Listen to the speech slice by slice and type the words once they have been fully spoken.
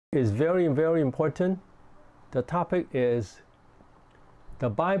is very, very important. The topic is the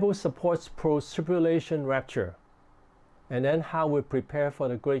Bible supports post-tribulation rapture, and then how we prepare for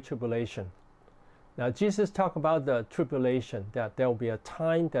the Great Tribulation. Now, Jesus talked about the tribulation, that there will be a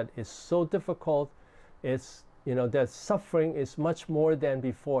time that is so difficult, that suffering is much more than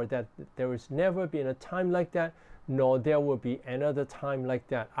before, that there has never been a time like that, nor there will be another time like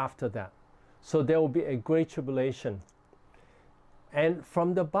that after that. So there will be a Great Tribulation. And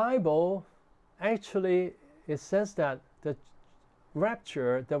from the Bible, actually, it says that the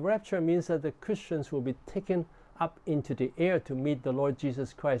rapture means that the Christians will be taken up into the air to meet the Lord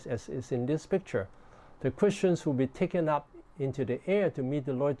Jesus Christ, as is in this picture. The Christians will be taken up into the air to meet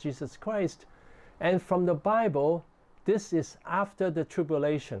the Lord Jesus Christ. And from the Bible, this is after the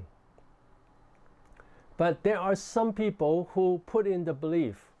tribulation. But there are some people who put in the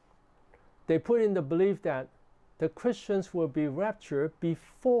belief. They put in the belief that the Christians will be raptured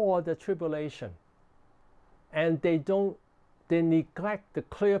before the tribulation. And they neglect the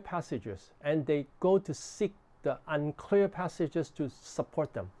clear passages, and they go to seek the unclear passages to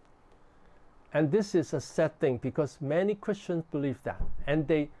support them. And this is a sad thing, because many Christians believe that, and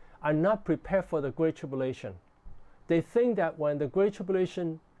they are not prepared for the Great Tribulation. They think that when the Great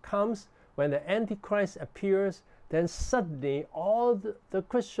Tribulation comes, when the Antichrist appears, then suddenly all the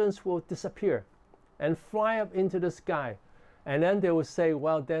Christians will disappear and fly up into the sky. And then they will say,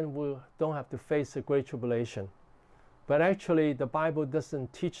 well, then we don't have to face the Great Tribulation. But actually, the Bible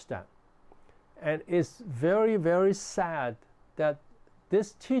doesn't teach that. And it's very, very sad that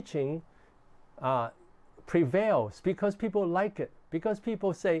this teaching prevails, because people like it. Because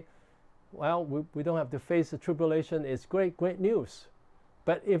people say, well, we don't have to face the tribulation. It's great, great news.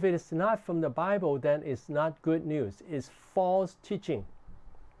 But if it is not from the Bible, then it's not good news. It's false teaching.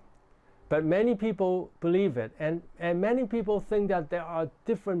 But many people believe it, and many people think that there are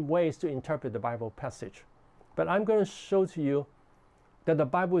different ways to interpret the Bible passage. But I'm going to show to you that the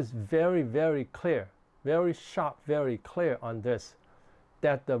Bible is very, very clear, very sharp, very clear on this,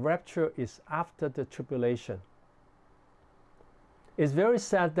 that the rapture is after the tribulation. It's very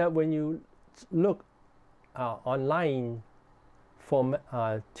sad that when you look online for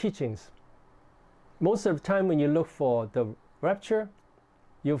teachings, most of the time when you look for the rapture,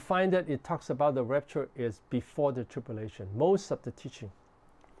 you'll find that it talks about the rapture is before the tribulation. Most of the teaching.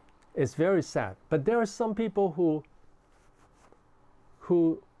 It's very sad. But there are some people who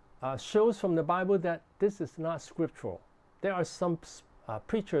shows from the Bible that this is not scriptural. There are some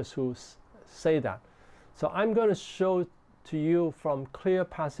preachers who say that. So I'm going to show to you from clear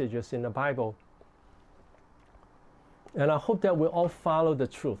passages in the Bible. And I hope that we all follow the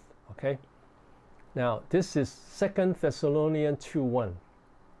truth. Okay? Now, this is 2 Thessalonians 2:1.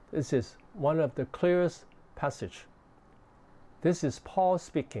 This is one of the clearest passage. This is Paul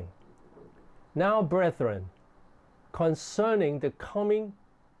speaking. Now, brethren, concerning the coming,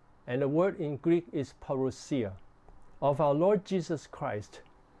 and the word in Greek is parousia, of our Lord Jesus Christ,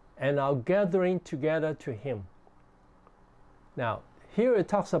 and our gathering together to him. Now, here it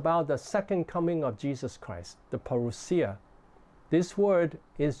talks about the second coming of Jesus Christ, the parousia. This word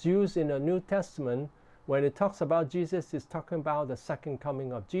is used in the New Testament. When it talks about Jesus, it's talking about the second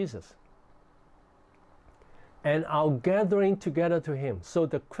coming of Jesus. And our gathering together to him. So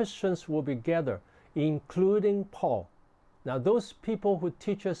the Christians will be gathered, including Paul. Now, those people who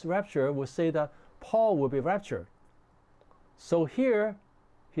teach us rapture will say that Paul will be raptured. So here,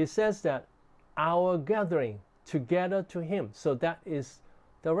 he says that our gathering together to him. So that is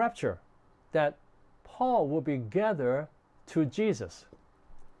the rapture, that Paul will be gathered to Jesus.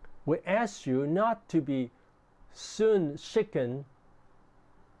 We ask you not to be soon shaken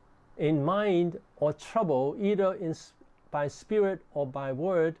in mind or trouble, either by spirit or by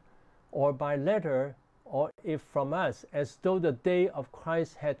word or by letter, or if from us, as though the day of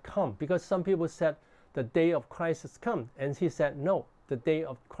Christ had come. Because some people said the day of Christ has come, and he said, no, the day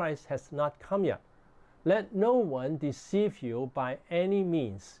of Christ has not come yet. Let no one deceive you by any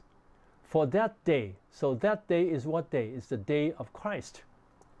means. For that day, so that day is what day? Is the day of Christ,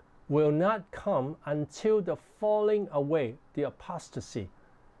 will not come until the falling away, the apostasy,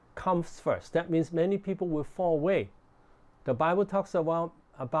 comes first. That means many people will fall away. The Bible talks about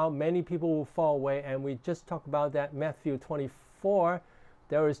many people will fall away, and we just talked about that Matthew 24.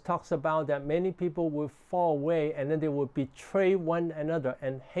 There is talks about that many people will fall away, and then they will betray one another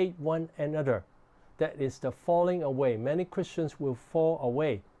and hate one another. That is the falling away. Many Christians will fall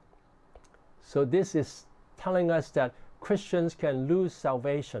away. So this is telling us that Christians can lose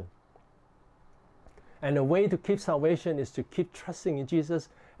salvation. And the way to keep salvation is to keep trusting in Jesus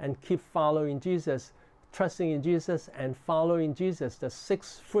and keep following Jesus trusting in Jesus and following Jesus. The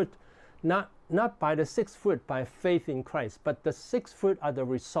 6 fruit, not by the 6 fruit by faith in Christ, but the 6 fruit are the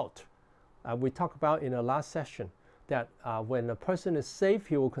result. We talked about in the last session that when a person is saved,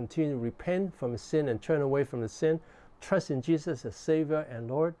 he will continue to repent from his sin and turn away from the sin, trust in Jesus as Savior and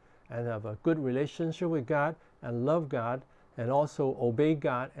Lord, and have a good relationship with God and love God, and also obey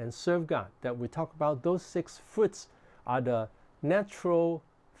God and serve God. That we talk about those 6 fruits are the natural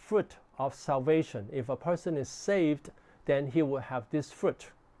fruit of salvation. If a person is saved, then he will have this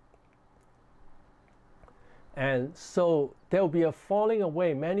fruit. And so there will be a falling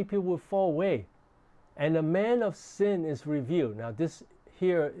away. Many people will fall away. And the man of sin is revealed. Now this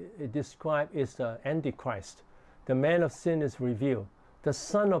here described is the Antichrist. The man of sin is revealed. The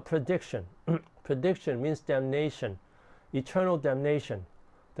son of perdition. Perdition means damnation, eternal damnation.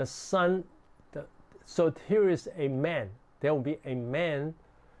 The son, so here is a man. There will be a man,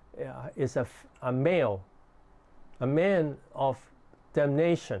 is a male, a man of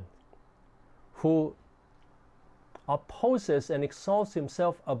damnation, who opposes and exalts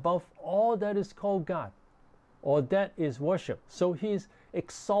himself above all that is called God, or that is worship. So he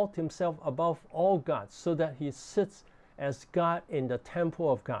exalts himself above all gods, so that he sits as God in the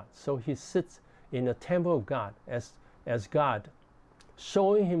temple of God. So he sits in the temple of God as God,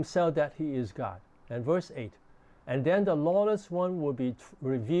 showing himself that he is God. And verse 8, and then the lawless one will be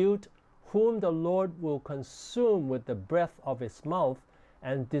revealed, whom the Lord will consume with the breath of his mouth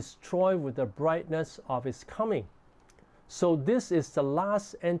and destroy with the brightness of his coming. So this is the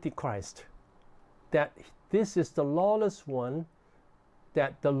last Antichrist, that this is the lawless one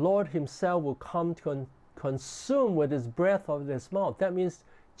that the Lord himself will come to consume with his breath of his mouth. That means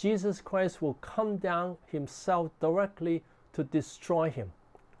Jesus Christ will come down himself directly to destroy him,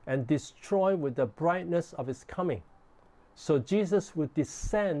 and destroy with the brightness of his coming. So Jesus will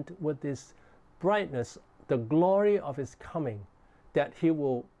descend with his brightness, the glory of his coming, that he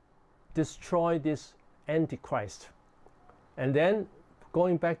will destroy this Antichrist. And then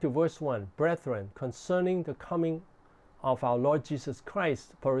going back to verse 1, brethren, concerning the coming of our Lord Jesus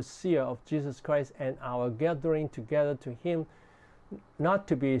Christ, parousia of Jesus Christ, and our gathering together to him, not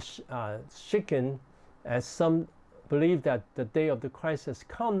to be shaken, as some believe that the day of the Christ has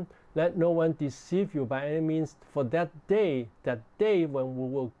come. Let no one deceive you by any means, for that day when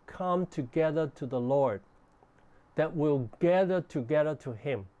we will come together to the Lord, that we'll gather together to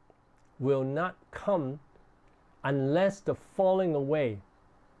him, will not come unless the falling away,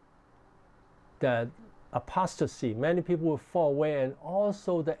 the apostasy, many people will fall away, and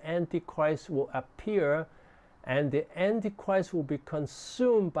also the Antichrist will appear, and the Antichrist will be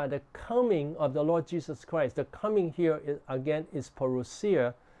consumed by the coming of the Lord Jesus Christ. The coming here again is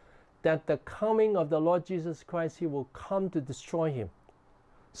parousia, that the coming of the Lord Jesus Christ, he will come to destroy him.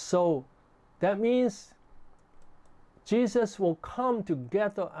 So that means Jesus will come to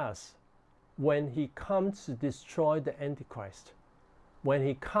gather us when he comes to destroy the Antichrist. When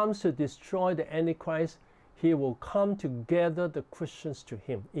he comes to destroy the Antichrist, he will come to gather the Christians to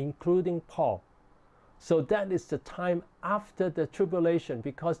him, including Paul. So that is the time after the tribulation,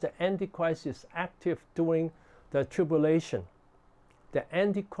 because the Antichrist is active during the tribulation. The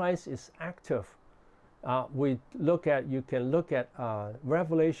Antichrist is active. You can look at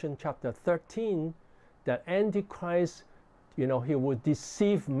Revelation chapter 13, that Antichrist, he will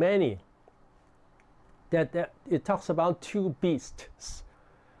deceive many. That it talks about 2 beasts,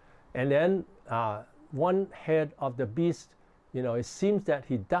 and then one head of the beast, it seems that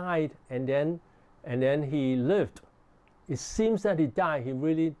he died, and then he lived. It seems that he died. He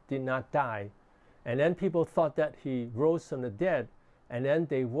really did not die. And then people thought that he rose from the dead, and then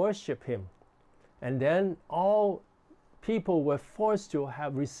they worship him. And then all people were forced to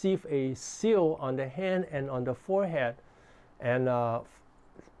have received a seal on the hand and on the forehead, and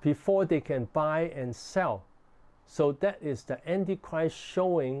before they can buy and sell. So that is the Antichrist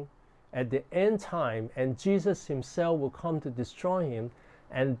showing at the end time, and Jesus himself will come to destroy him.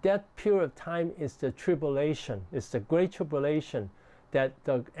 And that period of time is the tribulation. It's the great tribulation, that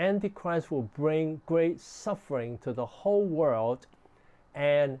the Antichrist will bring great suffering to the whole world.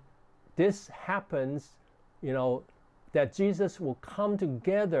 And this happens, that Jesus will come to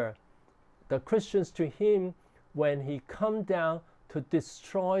gather the Christians to him when he comes down to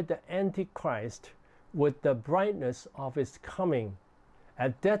destroy the Antichrist with the brightness of his coming.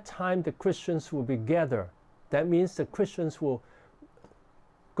 At that time, the Christians will be gathered. That means the Christians will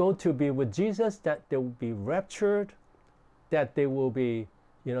go to be with Jesus, that they will be raptured, that they will be,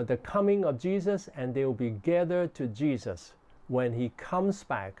 the coming of Jesus, and they will be gathered to Jesus when he comes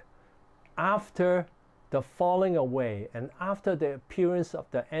back after the falling away and after the appearance of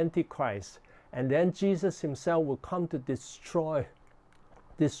the Antichrist and then Jesus himself will come to destroy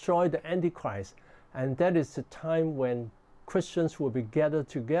the Antichrist. And that is the time when Christians will be gathered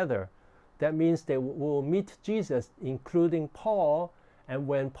together. That means they will meet Jesus, including Paul. And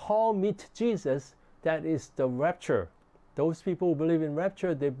when Paul meets Jesus, that is the rapture. Those people who believe in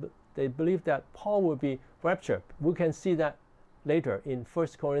rapture, they believe that Paul will be raptured. We can see that later in 1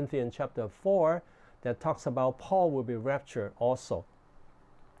 Corinthians chapter 4, that talks about Paul will be raptured also.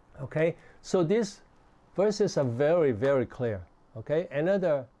 Okay, so these verses are very, very clear. Okay,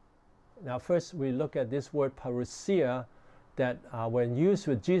 now first we look at this word parousia, that when used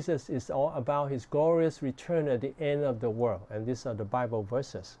with Jesus is all about his glorious return at the end of the world. And these are the Bible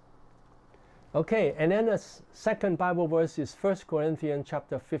verses. Okay, and then the second Bible verse is 1 Corinthians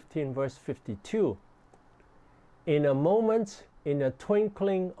chapter 15, verse 52. In a moment, in the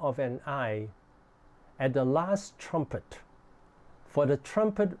twinkling of an eye, at the last trumpet, for the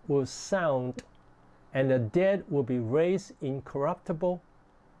trumpet will sound, and the dead will be raised incorruptible,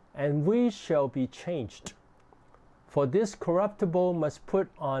 and we shall be changed. For this corruptible must put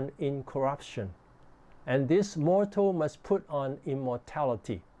on incorruption, and this mortal must put on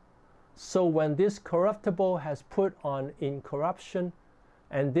immortality. So when this corruptible has put on incorruption,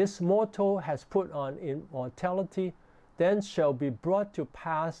 and this mortal has put on immortality, then shall be brought to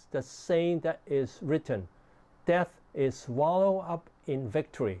pass the saying that is written, death is swallowed up in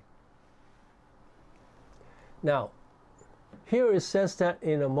victory. Now, here it says that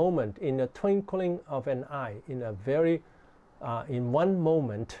in a moment, in the twinkling of an eye, in one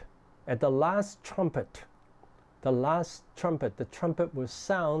moment, at the last trumpet, the trumpet will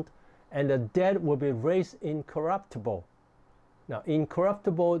sound, and the dead will be raised incorruptible. Now,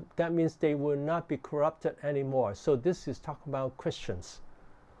 incorruptible, that means they will not be corrupted anymore. So this is talking about Christians.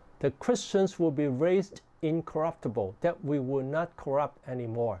 The Christians will be raised incorruptible, that we will not corrupt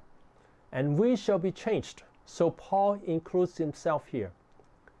anymore. And we shall be changed. So Paul includes himself here,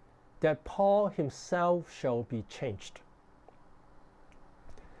 that Paul himself shall be changed.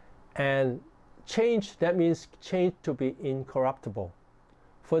 And change, that means change to be incorruptible.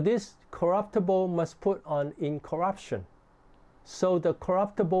 For this corruptible must put on incorruption. So the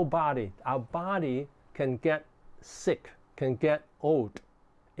corruptible body, our body can get sick, can get old.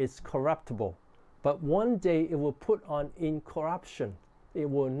 It's corruptible. But one day it will put on incorruption. It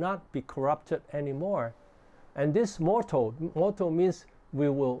will not be corrupted anymore. And this mortal means we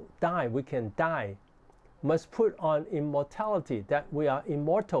will die, we can die, must put on immortality, that we are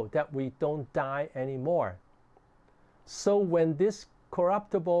immortal, that we don't die anymore. So when this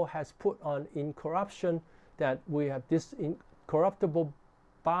corruptible has put on incorruption, that we have this incorruptible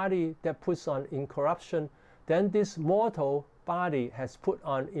body that puts on incorruption, then this mortal body has put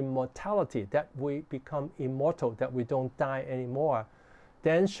on immortality, that we become immortal, that we don't die anymore.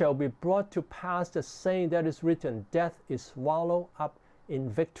 Then shall be brought to pass the saying that is written, death is swallowed up in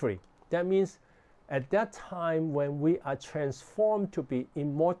victory. That means at that time when we are transformed to be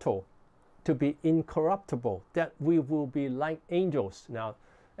immortal, to be incorruptible, that we will be like angels. Now,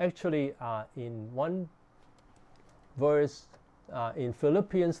 actually, in one verse in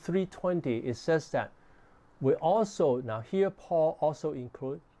Philippians 3:20, it says that we also, now here Paul also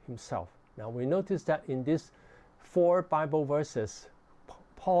includes himself. Now we notice that in these 4 Bible verses,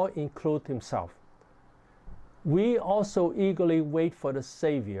 Paul includes himself. We also eagerly wait for the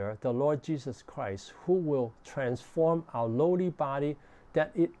Savior, the Lord Jesus Christ, who will transform our lowly body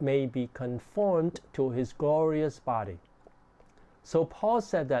that it may be conformed to his glorious body. So Paul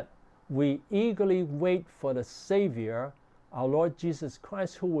said that we eagerly wait for the Savior, our Lord Jesus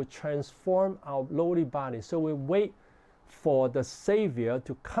Christ, who will transform our lowly body. So we wait for the Savior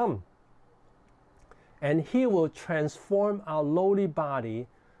to come, and he will transform our lowly body,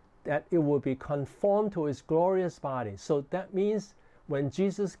 that it will be conformed to his glorious body. So that means when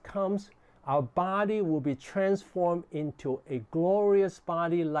Jesus comes, our body will be transformed into a glorious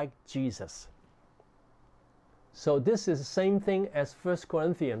body like Jesus. So this is the same thing as 1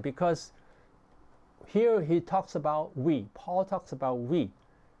 Corinthians, because here he talks about we. Paul talks about we.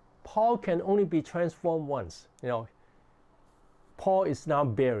 Paul can only be transformed once. Paul is now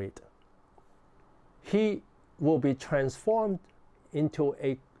buried. He will be transformed into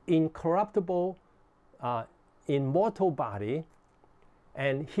a incorruptible, immortal body,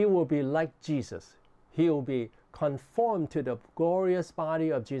 and he will be like Jesus. He will be conformed to the glorious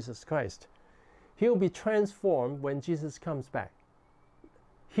body of Jesus Christ. He will be transformed when Jesus comes back.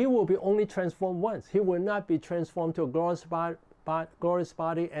 He will be only transformed once. He will not be transformed to a glorious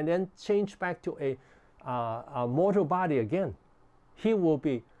body and then change back to a mortal body again. He will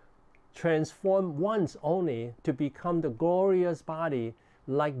be transformed once only to become the glorious body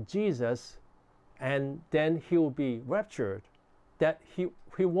like Jesus and then he will be raptured, that he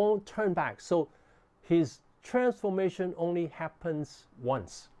won't turn back. So his transformation only happens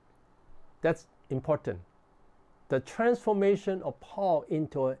once. That's important. The transformation of Paul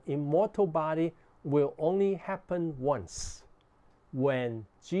into an immortal body will only happen once, when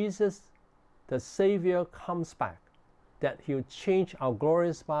Jesus, the Savior, comes back, that he'll change our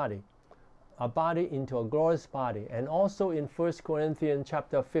glorious body, a body into a glorious body. And also in 1 Corinthians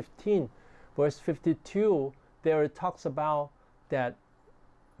chapter 15, verse 52, there it talks about that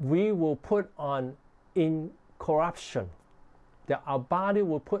we will put on incorruption, that our body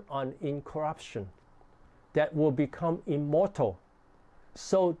will put on incorruption, that will become immortal.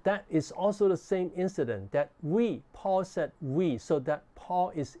 So that is also the same incident, that we, Paul said we, so that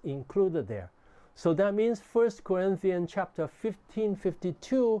Paul is included there. So that means 1 Corinthians chapter 15,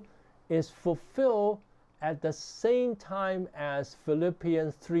 52 is fulfilled at the same time as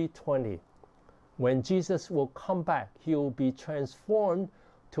Philippians 3:20. When Jesus will come back, he will be transformed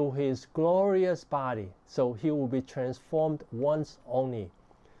to his glorious body. So he will be transformed once only.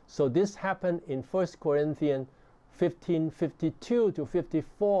 So this happened in 1 Corinthians 15:52 to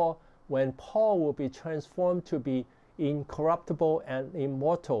 54, when Paul will be transformed to be incorruptible and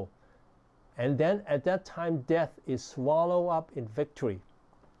immortal. And then at that time, death is swallowed up in victory.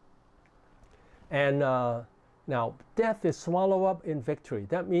 And now, death is swallowed up in victory.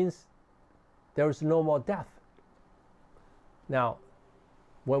 That means there is no more death. Now,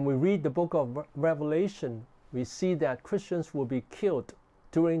 when we read the book of Revelation, we see that Christians will be killed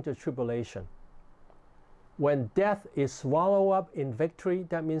during the tribulation. When death is swallowed up in victory,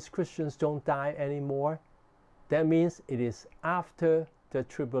 that means Christians don't die anymore. That means it is after the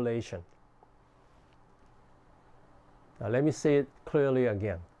tribulation. Now let me say it clearly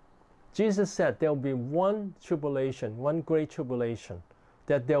again. Jesus said there will be one tribulation, one great tribulation,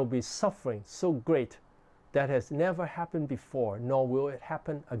 that there will be suffering so great that has never happened before, nor will it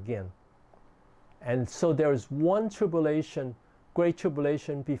happen again. And so there is one tribulation, great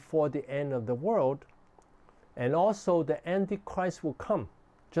tribulation, before the end of the world. And also the Antichrist will come.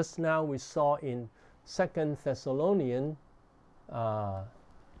 Just now we saw in 2 Thessalonians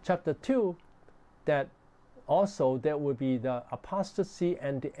chapter 2 that also there will be the apostasy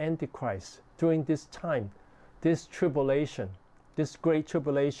and the Antichrist during this time, this tribulation, this great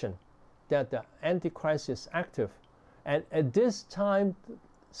tribulation, that the Antichrist is active. And at this time,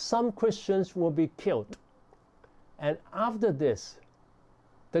 some Christians will be killed. And after this,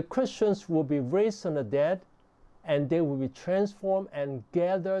 the Christians will be raised from the dead, and they will be transformed and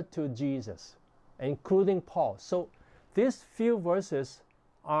gathered to Jesus, including Paul. So these few verses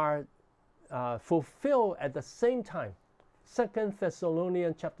are fulfilled at the same time. 2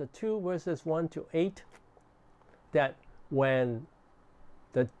 Thessalonians chapter 2, verses 1 to 8, that when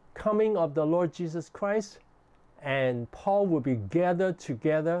the coming of the Lord Jesus Christ and Paul will be gathered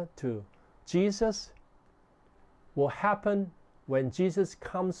together to Jesus, will happen when Jesus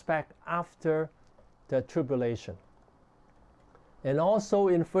comes back after the tribulation. And also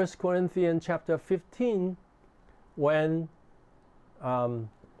in 1 Corinthians chapter 15, when the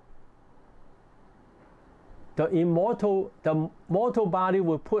mortal body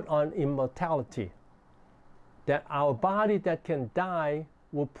will put on immortality, that our body that can die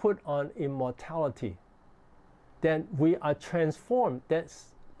will put on immortality. Then we are transformed.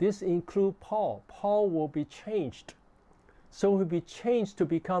 This includes Paul. Paul will be changed. So he'll be changed to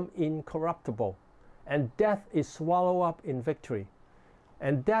become incorruptible. And death is swallowed up in victory.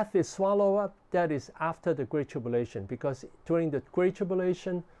 And death is swallowed up, that is after the Great Tribulation. Because during the Great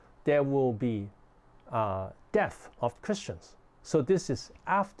Tribulation, there will be death of Christians. So this is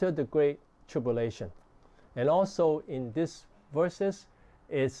after the Great Tribulation. And also in these verses,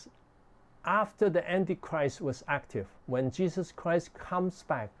 is after the Antichrist was active, when Jesus Christ comes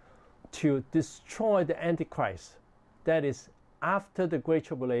back to destroy the Antichrist. That is after the Great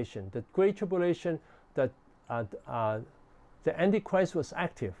Tribulation. The Great Tribulation, the Antichrist was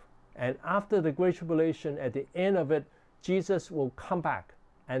active. And after the Great Tribulation, at the end of it, Jesus will come back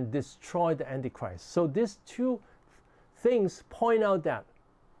and destroy the Antichrist. So these two things point out that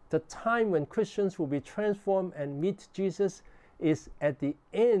the time when Christians will be transformed and meet Jesus is at the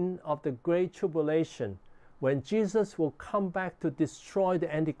end of the Great Tribulation, when Jesus will come back to destroy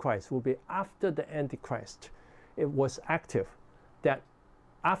the Antichrist. Will be after the Antichrist. It was active. That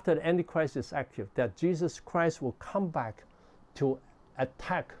after the Antichrist is active, that Jesus Christ will come back to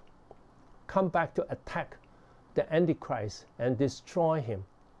attack the Antichrist and destroy him.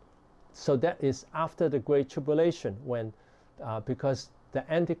 So that is after the Great Tribulation, when because the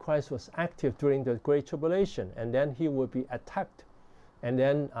Antichrist was active during the Great Tribulation, and then he will be attacked, and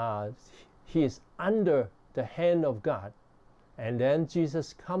then he is under the hand of God. And then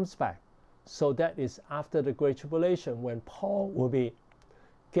Jesus comes back. So that is after the Great Tribulation, when Paul will be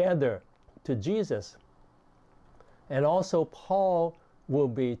gathered to Jesus. And also Paul will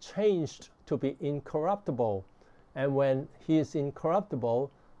be changed to be incorruptible. And when he is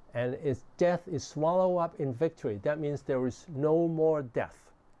incorruptible and his death is swallowed up in victory, that means there is no more death.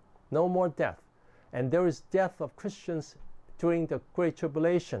 No more death. And there is death of Christians during the Great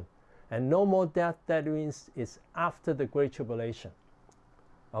Tribulation. And no more death, that means it's after the Great Tribulation.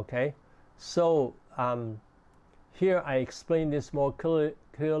 Okay? So here I explain this more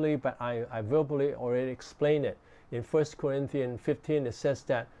clearly, but I verbally already explained it. In 1 Corinthians 15, it says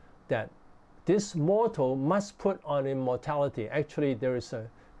that this mortal must put on immortality. Actually, there is a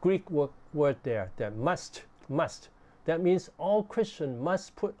Greek word there, that must. That means all Christians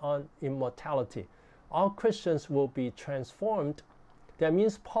must put on immortality. All Christians will be transformed. That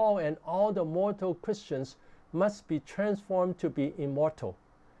means Paul and all the mortal Christians must be transformed to be immortal.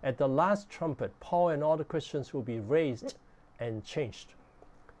 At the last trumpet, Paul and all the Christians will be raised and changed.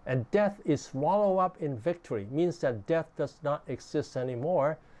 And death is swallowed up in victory, means that death does not exist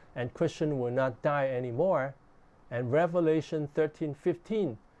anymore, and Christian will not die anymore. And Revelation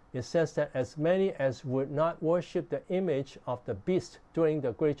 13:15, it says that as many as would not worship the image of the beast during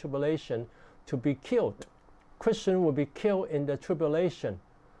the Great Tribulation to be killed. Christians will be killed in the tribulation.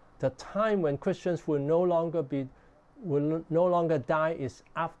 The time when Christians will no longer die is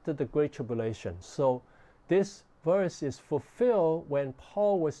after the Great Tribulation. So this verse is fulfilled when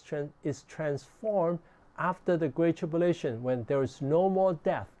Paul is transformed after the Great Tribulation, when there is no more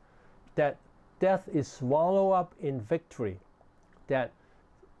death, that death is swallowed up in victory, that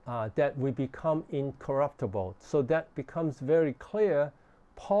we become incorruptible. So that becomes very clear.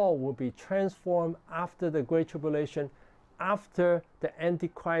 Paul will be transformed after the Great Tribulation, after the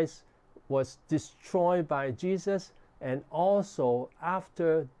Antichrist was destroyed by Jesus, and also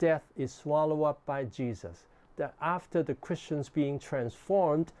after death is swallowed up by Jesus. That after the Christians being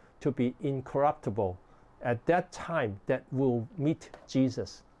transformed to be incorruptible, at that time that will meet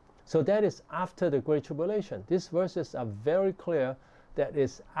Jesus. So that is after the Great Tribulation. These verses are very clear. That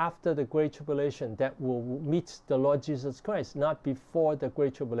is after the Great Tribulation that will meet the Lord Jesus Christ, not before the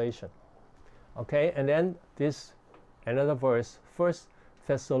Great Tribulation. Okay, and then this, another verse, 1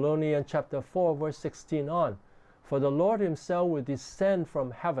 Thessalonians chapter 4, verse 16 on. For the Lord himself will descend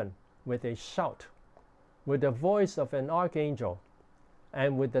from heaven with a shout, with the voice of an archangel,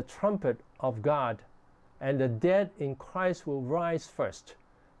 and with the trumpet of God, and the dead in Christ will rise first.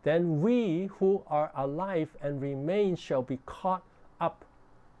 Then we who are alive and remain shall be caught up.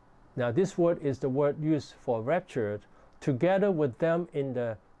 Now this word is the word used for raptured, together with them in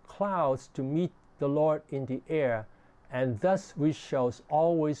the clouds to meet the Lord in the air, and thus we shall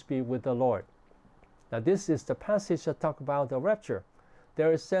always be with the Lord. Now this is the passage that talks about the rapture.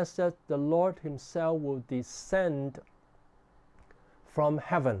 There it says that the Lord himself will descend from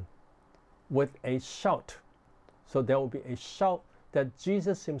heaven with a shout. So there will be a shout that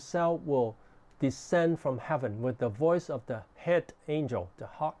Jesus himself will descend from heaven with the voice of the head angel, the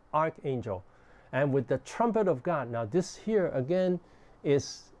archangel, and with the trumpet of God. Now this here again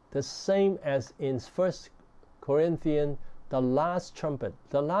is the same as in 1 Corinthians, the last trumpet.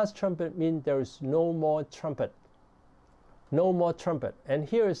 The last trumpet means there is no more trumpet. No more trumpet. And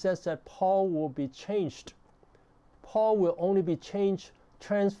here it says that Paul will be changed. Paul will only be changed,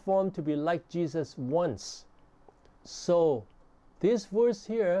 transformed to be like Jesus once. So this verse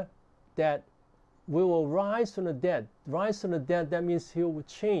here, that we will rise from the dead. Rise from the dead, that means he will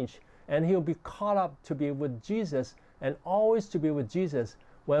change, and he'll be caught up to be with Jesus, and always to be with Jesus.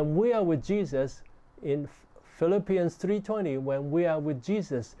 When we are with Jesus, in Philippians 3:20, when we are with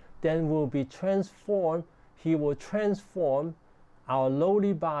Jesus, then we'll be transformed. He will transform our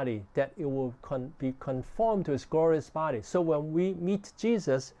lowly body, that it will be conformed to his glorious body. So when we meet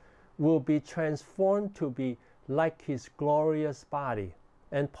Jesus, we'll be transformed to be like his glorious body.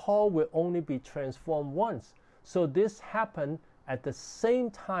 And Paul will only be transformed once. So this happened at the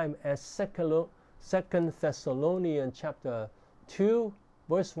same time as 2 Thessalonians chapter 2,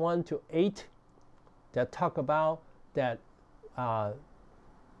 verse 1 to 8, that talk about that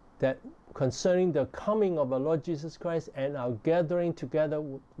concerning the coming of our Lord Jesus Christ, and our gathering together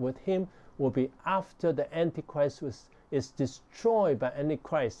with him will be after the Antichrist is destroyed by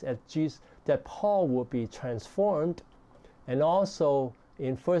Antichrist, that Paul will be transformed. And also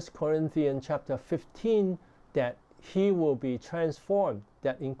in 1 Corinthians chapter 15, that he will be transformed,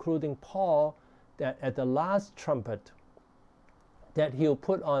 that including Paul, that at the last trumpet, that he'll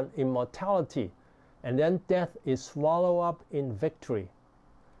put on immortality, and then death is swallowed up in victory.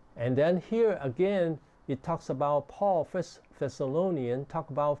 And then here again, it talks about Paul, 1 Thessalonians, talk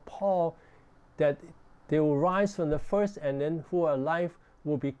about Paul, that they will rise from the first, and then who are alive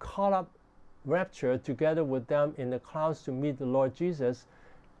will be caught up, raptured together with them in the clouds to meet the Lord Jesus,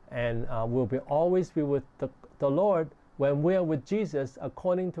 and will always be with the Lord. When we are with Jesus,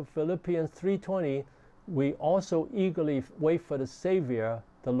 according to Philippians 3:20, we also eagerly wait for the Savior,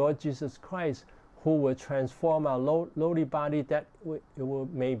 the Lord Jesus Christ, who will transform our lowly body that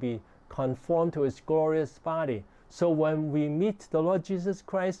may be conformed to his glorious body. So when we meet the Lord Jesus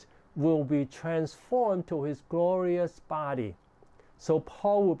Christ, we'll be transformed to his glorious body. So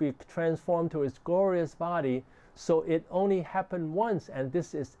Paul will be transformed to his glorious body. So it only happened once, and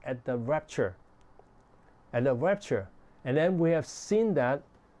this is at the rapture. At the rapture. And then we have seen that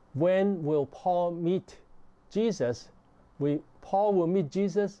when will Paul meet Jesus? Paul will meet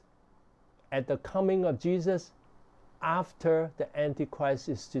Jesus at the coming of Jesus after the Antichrist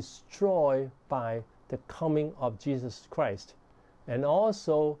is destroyed by the coming of Jesus Christ. And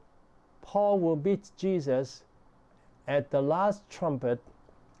also, Paul will meet Jesus at the last trumpet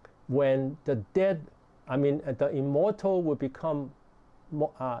when the dead, the immortal will become,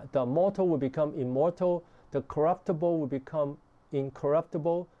 the mortal will become immortal, the corruptible will become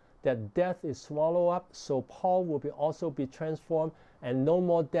incorruptible, that death is swallowed up, so Paul will also be transformed, and no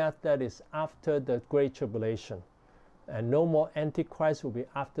more death. That is after the Great Tribulation. And no more Antichrist will be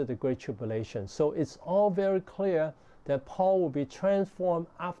after the Great Tribulation. So it's all very clear that Paul will be transformed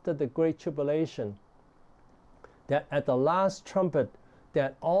after the Great Tribulation. That at the last trumpet,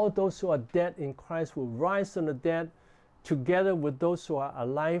 that all those who are dead in Christ will rise from the dead, together with those who are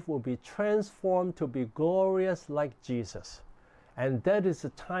alive, will be transformed to be glorious like Jesus. And that is the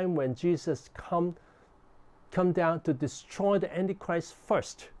time when Jesus come down to destroy the Antichrist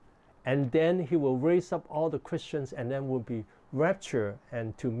first. And then he will raise up all the Christians, and then will be raptured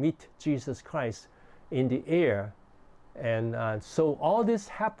and to meet Jesus Christ in the air. And so all this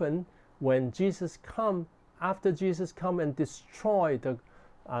happened when Jesus come, after Jesus come and destroy the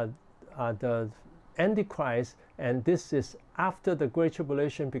Antichrist. And this is after the Great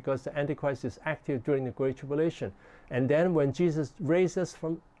Tribulation, because the Antichrist is active during the Great Tribulation. And then when Jesus raises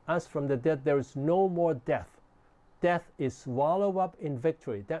us from the dead, there is no more death. Death is swallowed up in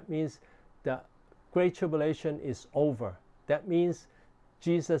victory. That means the Great Tribulation is over. That means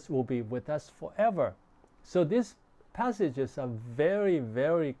Jesus will be with us forever. So these passages are very,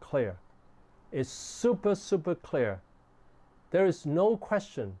 very clear. It's super, super clear. There is no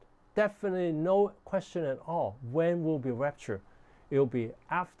question, definitely no question at all, when will be raptured. It will be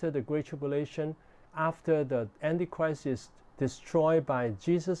after the Great Tribulation, after the Antichrist is destroyed by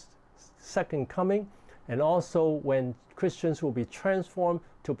Jesus' second coming, and also when Christians will be transformed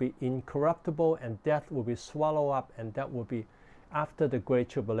to be incorruptible, and death will be swallowed up, and that will be after the Great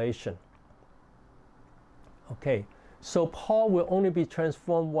Tribulation. Okay, so Paul will only be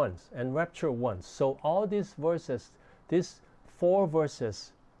transformed once and raptured once. So all these verses, these four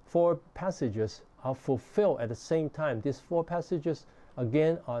passages are fulfilled at the same time. These four passages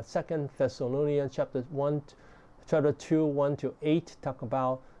again are 2 Thessalonians chapter 2, 1 to 8, talk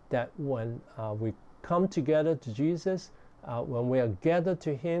about that when we come together to Jesus, when we are gathered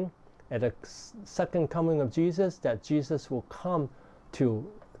to him at the second coming of Jesus, that Jesus will come to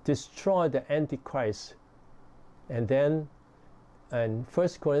destroy the Antichrist. And then in 1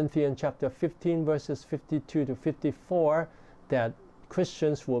 Corinthians chapter 15 verses 52 to 54, that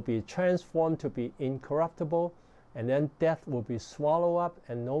Christians will be transformed to be incorruptible, and then death will be swallowed up,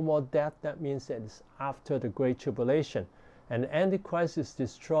 and no more death. That means that it's after the Great Tribulation. And the Antichrist is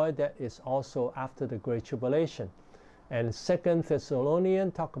destroyed. That is also after the Great Tribulation. And 2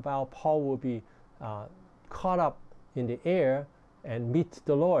 Thessalonians talk about Paul will be caught up in the air and meet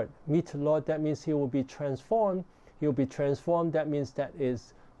the Lord. Meet the Lord, that means he will be transformed. He will be transformed. That means that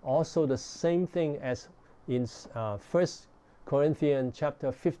is also the same thing as in 1 Corinthians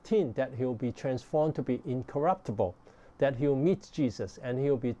chapter 15, that he will be transformed to be incorruptible, that he will meet Jesus and he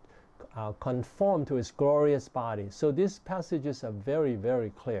will be conformed to his glorious body. So these passages are very,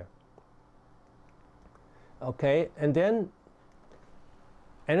 very clear. Okay, and then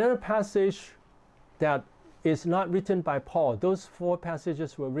another passage that is not written by Paul. Those four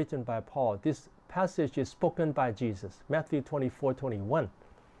passages were written by Paul. This passage is spoken by Jesus, Matthew 24:21,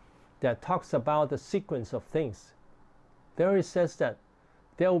 that talks about the sequence of things. There it says that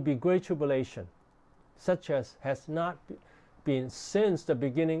there will be great tribulation, such as has not been since the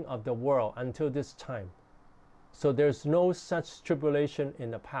beginning of the world until this time. So there's no such tribulation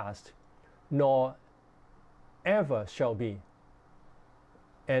in the past, nor ever shall be.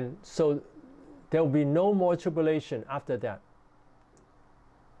 And so there will be no more tribulation after that.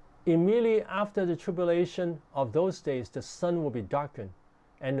 immediately after the tribulation of those days, the sun will be darkened,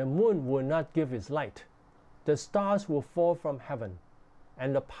 and the moon will not give its light. The stars will fall from heaven,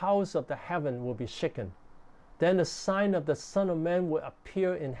 and the powers of the heaven will be shaken. Then the sign of the Son of Man will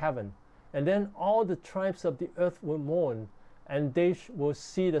appear in heaven, and then all the tribes of the earth will mourn, and they will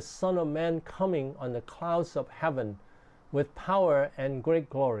see the Son of Man coming on the clouds of heaven with power and great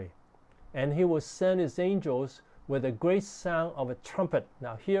glory. And he will send his angels with a great sound of a trumpet.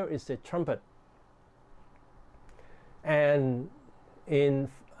 Now here is the trumpet. And in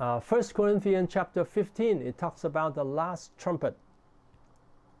 1 Corinthians chapter 15, it talks about the last trumpet.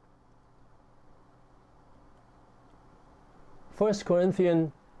 1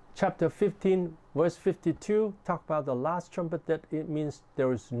 Corinthians chapter 15, verse 52, talk about the last trumpet, that it means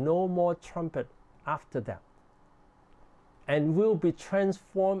there is no more trumpet after that. And will be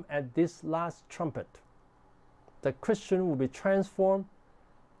transformed at this last trumpet. The Christian will be transformed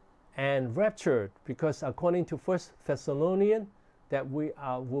and raptured, because according to 1 Thessalonians, that we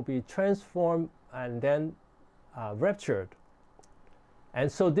will be transformed and then raptured.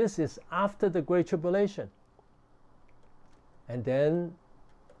 And so this is after the Great Tribulation. And then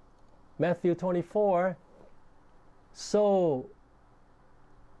Matthew 24, so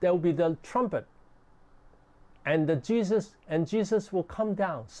there will be the trumpet, and Jesus will come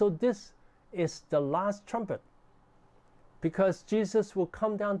down. So this is the last trumpet, because Jesus will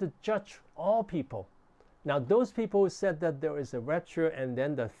come down to judge all people. Now those people who said that there is a rapture and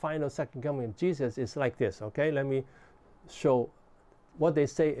then the final second coming of Jesus is like this, okay? Let me show. What they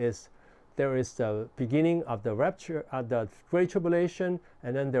say is there is the beginning of the rapture, the Great Tribulation,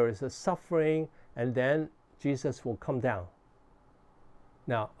 and then there is a suffering, and then Jesus will come down.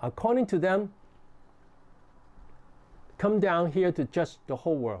 Now, according to them, come down here to judge the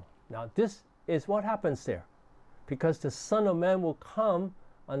whole world. Now this is what happens there, because the Son of Man will come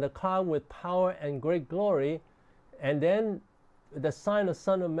on the cloud with power and great glory, and then the sign of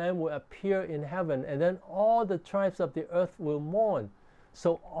Son of Man will appear in heaven, and then all the tribes of the earth will mourn.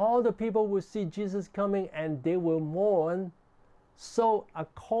 So all the people will see Jesus coming and they will mourn. So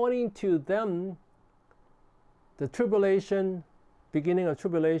according to them, the tribulation, beginning of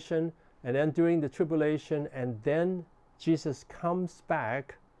tribulation, and then during the tribulation, and then Jesus comes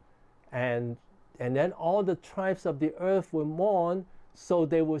back, and then all the tribes of the earth will mourn. So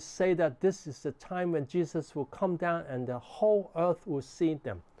they will say that this is the time when Jesus will come down and the whole earth will see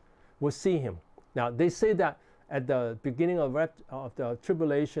him. Now they say that at the beginning of the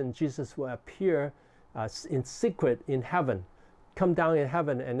tribulation, Jesus will appear in secret in heaven, come down in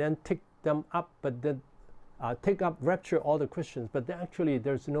heaven, and then take them up, but then take up, rapture all the Christians. But actually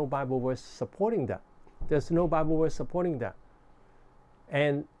there's no Bible verse supporting that. There's no Bible verse supporting that.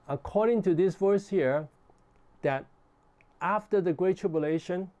 And according to this verse here, that after the Great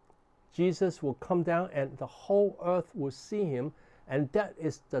Tribulation, Jesus will come down and the whole earth will see him, and that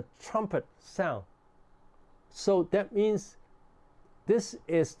is the trumpet sound. So that means this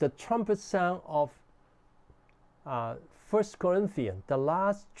is the trumpet sound of 1 Corinthians, the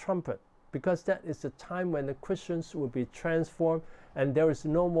last trumpet, because that is the time when the Christians will be transformed and there is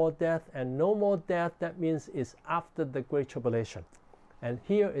no more death, and no more death, that means is after the Great Tribulation. And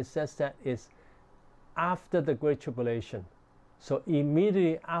here it says that is after the Great Tribulation. So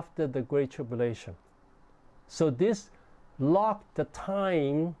immediately after the Great Tribulation. So this locked the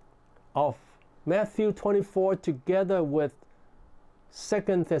time of Matthew 24 together with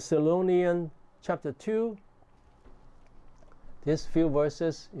 2 Thessalonians chapter 2. These few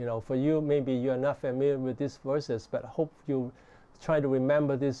verses, for you, maybe you are not familiar with these verses, but I hope you try to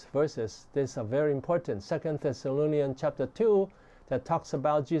remember these verses. These are very important. 2 Thessalonians chapter 2, that talks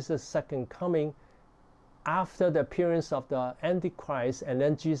about Jesus' second coming after the appearance of the Antichrist, and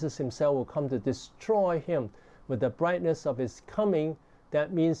then Jesus himself will come to destroy him with the brightness of his coming.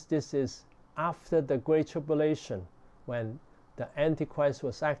 That means this is after the Great Tribulation, when the Antichrist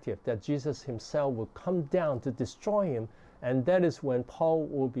was active, that Jesus himself will come down to destroy him, and that is when Paul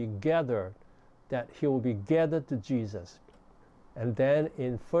will be gathered, that he will be gathered to Jesus. And then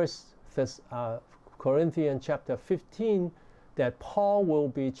in 1 Corinthians chapter 15, that Paul will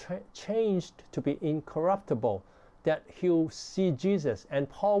be changed to be incorruptible, that he'll see Jesus, and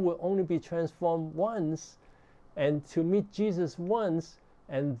Paul will only be transformed once and to meet Jesus once,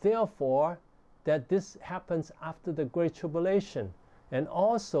 and therefore that this happens after the Great Tribulation. And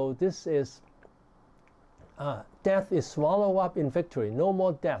also this is death is swallowed up in victory, no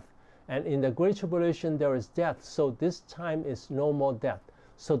more death. And in the Great Tribulation there is death, so this time is no more death.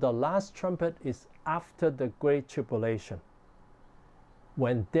 So the last trumpet is after the Great Tribulation,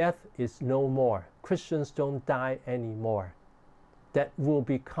 when death is no more. Christians don't die anymore. that will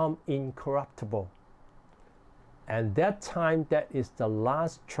become incorruptible. And that time, that is the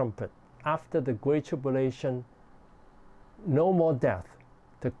last trumpet. After the Great Tribulation, no more death.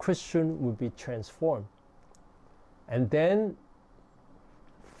 The Christian will be transformed. And then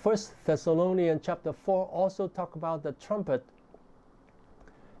 1 Thessalonians chapter 4 also talk about the trumpet.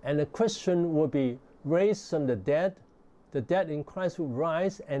 And the Christian will be raised from the dead. The dead in Christ will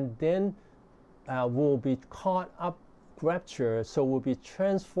rise, and then will be caught up, rapture, so will be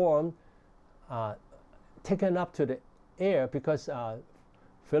transformed, taken up to the air, because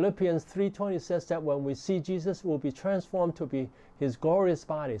Philippians 3:20 says that when we see Jesus, we'll be transformed to be his glorious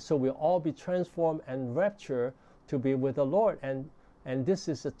body. So we'll all be transformed and raptured to be with the Lord. And this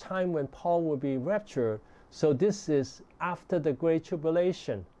is the time when Paul will be raptured. So this is after the Great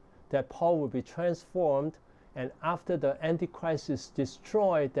Tribulation that Paul will be transformed, and after the Antichrist is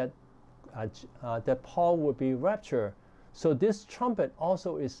destroyed, that Paul will be raptured. So this trumpet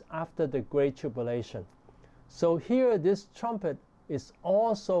also is after the Great Tribulation. So here this trumpet is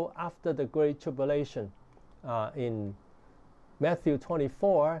also after the Great Tribulation in Matthew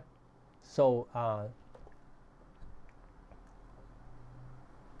 24. So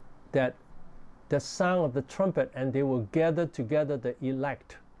that the sound of the trumpet, and they will gather together the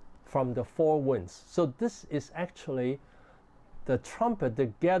elect from the four winds. So this is actually the trumpet to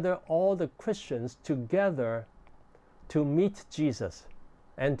gather all the Christians together to meet Jesus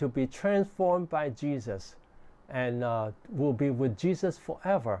and to be transformed by Jesus, and will be with Jesus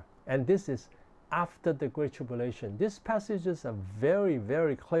forever. And this is after the Great Tribulation. These passages are very,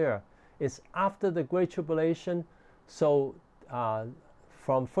 very clear. It's after the Great Tribulation. So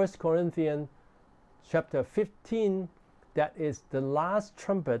from 1 Corinthians chapter 15, that is the last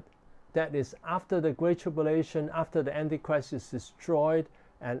trumpet. That is after the Great Tribulation, after the Antichrist is destroyed,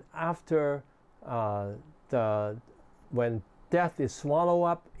 and after when death is swallowed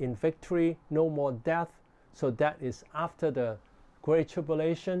up in victory, no more death. So that is after the Great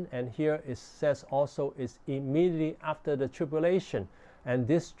Tribulation, and here it says also is immediately after the tribulation. And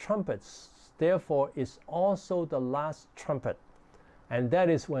this trumpet, therefore, is also the last trumpet. And that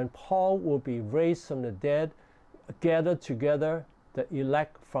is when Paul will be raised from the dead, gathered together, the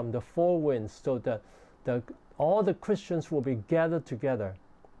elect from the four winds. So all the Christians will be gathered together.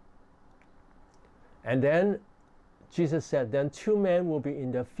 And then Jesus said, then two men will be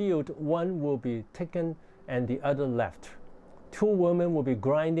in the field, one will be taken and the other left. Two women will be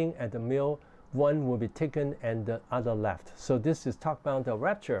grinding at the mill, one will be taken and the other left. So this is talking about the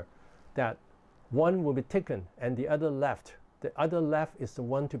rapture, that one will be taken and the other left. The other left is the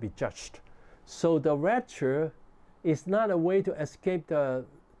one to be judged. So the rapture is not a way to escape the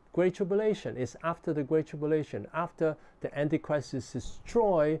Great Tribulation. It's after the Great Tribulation, after the Antichrist is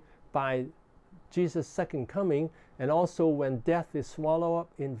destroyed by Jesus' second coming, and also when death is swallowed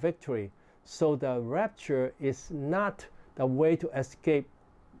up in victory. So the rapture is not the way to escape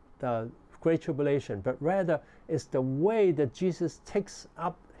the Great Tribulation, but rather it's the way that Jesus takes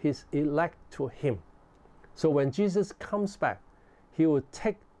up his elect to him. So when Jesus comes back, he will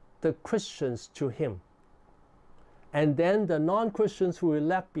take the Christians to him. And then the non-Christians will be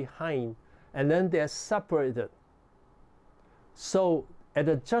left behind, and then they're separated. So at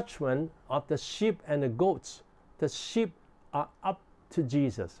the judgment of the sheep and the goats, the sheep are up to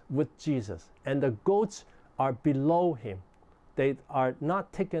Jesus, with Jesus, and the goats are below him. They are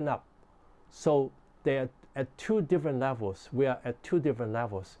not taken up. So they are at two different levels. We are at two different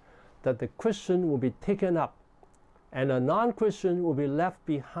levels. That the Christian will be taken up, and a non-Christian will be left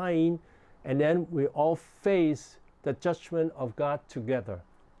behind, and then we all face the judgment of God together.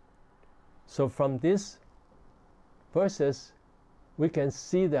 So from these verses, we can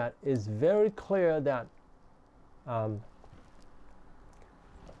see that it's very clear that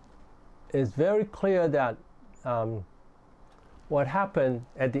what happened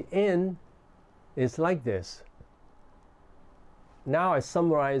at the end is like this. Now I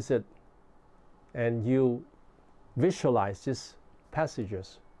summarize it, and you visualize these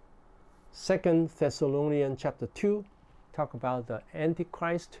passages. 2 Thessalonians chapter 2 talk about the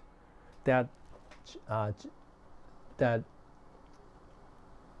Antichrist, that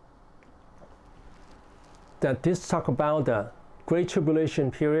this talk about the Great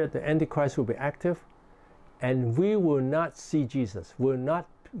Tribulation period. The Antichrist will be active, and we will not see Jesus, will not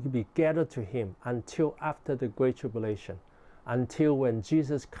be gathered to him until after the Great Tribulation, until when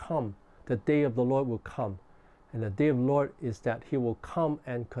Jesus comes, the day of the Lord will come. And the day of the Lord is that he will come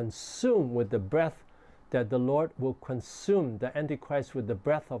and consume with the breath, that the Lord will consume the Antichrist with the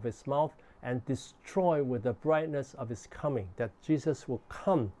breath of his mouth and destroy with the brightness of his coming, that Jesus will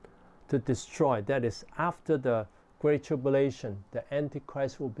come to destroy. That is after the Great Tribulation, the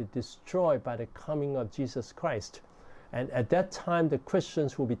Antichrist will be destroyed by the coming of Jesus Christ. And at that time, the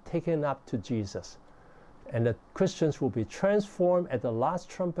Christians will be taken up to Jesus. And the Christians will be transformed at the last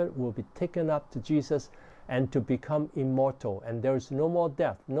trumpet, will be taken up to Jesus and to become immortal. And there is no more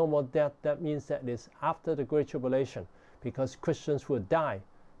death. No more death, that means that it's after the Great Tribulation, because Christians will die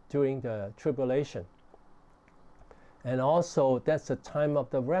during the tribulation. And also, that's the time of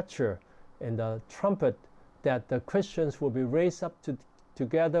the rapture and the trumpet, that the Christians will be raised up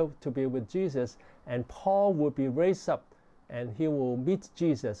together to be with Jesus, and Paul will be raised up and he will meet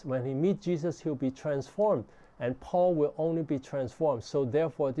Jesus. When he meets Jesus, he'll be transformed, and Paul will only be transformed. So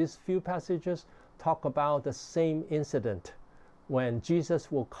therefore, these few passages talk about the same incident when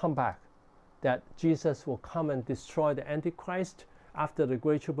Jesus will come back, that Jesus will come and destroy the Antichrist after the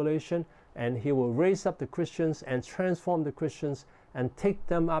Great Tribulation, and he will raise up the Christians and transform the Christians and take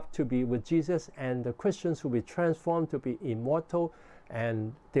them up to be with Jesus, and the Christians will be transformed to be immortal,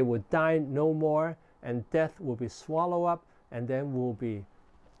 and they will die no more, and death will be swallowed up, and then will be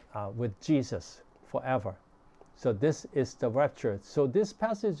with Jesus forever. So this is the rapture. So these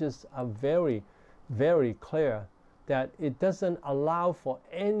passages are very, very clear, that it doesn't allow for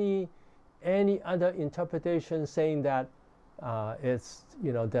any other interpretation saying that it's,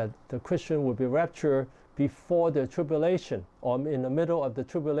 that the Christian will be raptured before the tribulation or in the middle of the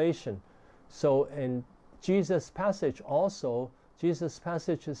tribulation. So in Jesus' passage also, Jesus'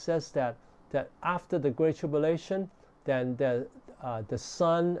 passage says that after the Great Tribulation, then the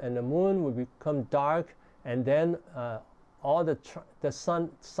sun and the moon will become dark, and then all the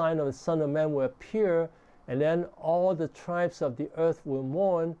sign of the Son of Man will appear, and then all the tribes of the earth will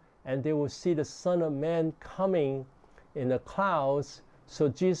mourn, and they will see the Son of Man coming in the clouds. So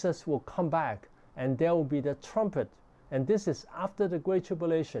Jesus will come back, and there will be the trumpet. And this is after the Great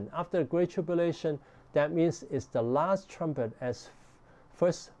Tribulation. After the Great Tribulation, that means it's the last trumpet, as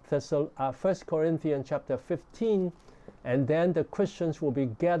 1 Corinthians chapter 15, and then the Christians will be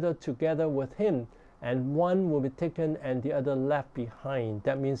gathered together with him, and one will be taken and the other left behind.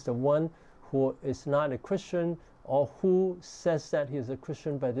 That means the one who is not a Christian, or who says that he's a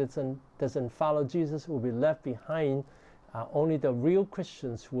Christian but doesn't follow Jesus, will be left behind. Only the real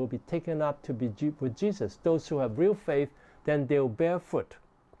Christians will be taken up to be with Jesus. Those who have real faith, then they will bear fruit,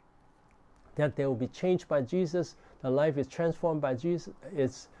 that they will be changed by Jesus. The life is transformed by Jesus.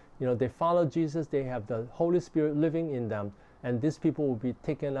 It's, they follow Jesus, they have the Holy Spirit living in them, and these people will be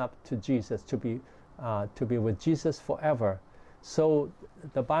taken up to Jesus to be with Jesus forever. So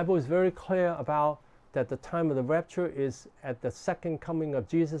the Bible is very clear about that the time of the rapture is at the second coming of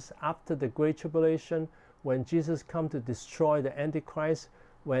Jesus after the Great Tribulation, when Jesus comes to destroy the Antichrist,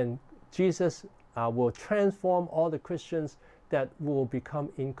 when Jesus will transform all the Christians that will become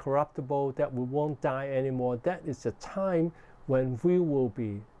incorruptible, that we won't die anymore. That is the time when we will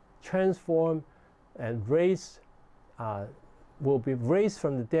be transformed and raised, will be raised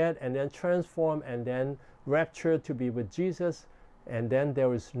from the dead, and then transformed, and then raptured to be with Jesus, and then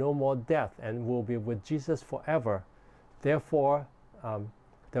there is no more death, and we'll be with Jesus forever. Therefore,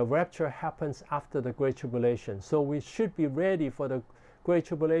 the rapture happens after the Great Tribulation. So we should be ready for the Great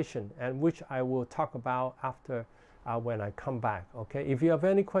Tribulation, and which I will talk about after when I come back. Okay, if you have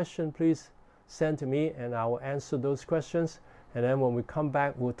any question, please send to me and I will answer those questions. And then when we come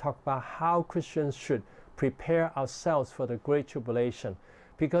back, we'll talk about how Christians should prepare ourselves for the Great Tribulation,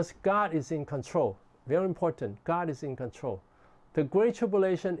 because God is in control. Very important, God is in control. The Great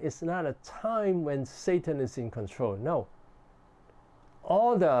Tribulation is not a time when Satan is in control. No.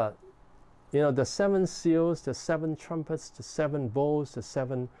 All the, the seven seals, the seven trumpets, the seven bowls, the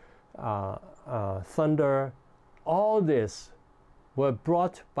seven thunder, all this were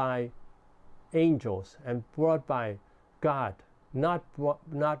brought by angels and brought by God, not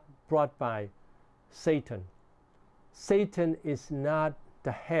brought by Satan. Satan is not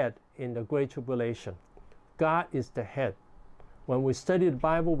the head in the Great Tribulation. God is the head. When we study the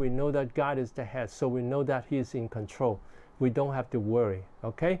Bible, we know that God is the head, so we know that He is in control. We don't have to worry,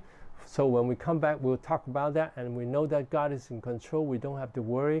 okay? So when we come back, we'll talk about that, and we know that God is in control. We don't have to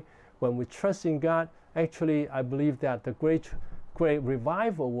worry. When we trust in God, actually, I believe that the great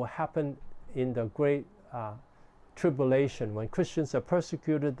revival will happen in the Great Tribulation. When Christians are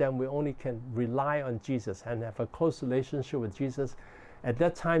persecuted, then we only can rely on Jesus and have a close relationship with Jesus. At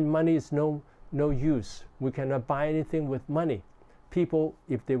that time, money is no use. We cannot buy anything with money. People,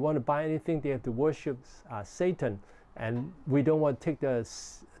 if they want to buy anything, they have to worship Satan, and we don't want to take the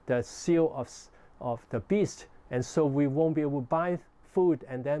seal of the beast, and so we won't be able to buy food,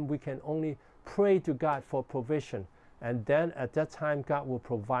 and then we can only pray to God for provision, and then at that time God will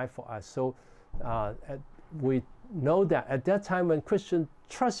provide for us. So know that at that time when Christians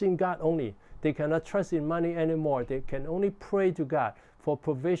trust in God only, they cannot trust in money anymore. They can only pray to God for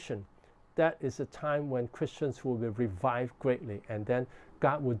provision. That is a time when Christians will be revived greatly, and then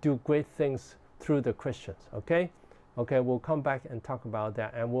God will do great things through the Christians. Okay? Okay, we'll come back and talk about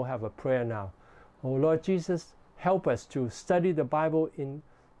that, and we'll have a prayer now. Oh Lord Jesus, help us to study the Bible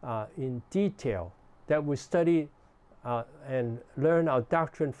in detail, that we study and learn our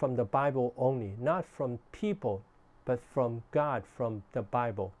doctrine from the Bible only, not from people, but from God, from the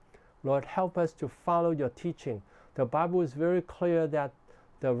Bible. Lord, help us to follow your teaching. The Bible is very clear that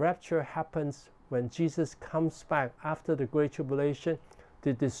the rapture happens when Jesus comes back after the Great Tribulation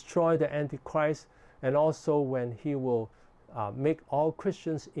to destroy the Antichrist, and also when he will make all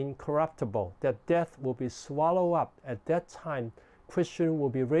Christians incorruptible, that death will be swallowed up. At that time, Christian will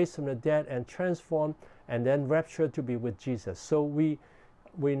be raised from the dead and transformed, and then raptured to be with Jesus. So we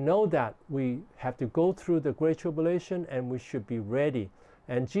know that we have to go through the Great Tribulation, and we should be ready.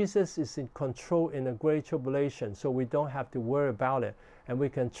 And Jesus is in control in the Great Tribulation, so we don't have to worry about it. And we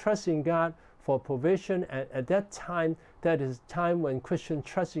can trust in God for provision. And at that time, that is time when Christians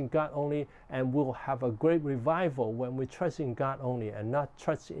trust in God only, and we'll have a great revival when we trust in God only and not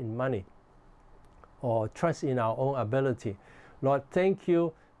trust in money or trust in our own ability. Lord, thank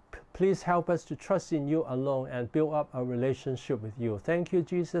you. Please help us to trust in you alone and build up a relationship with you. Thank you,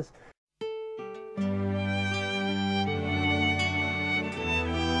 Jesus.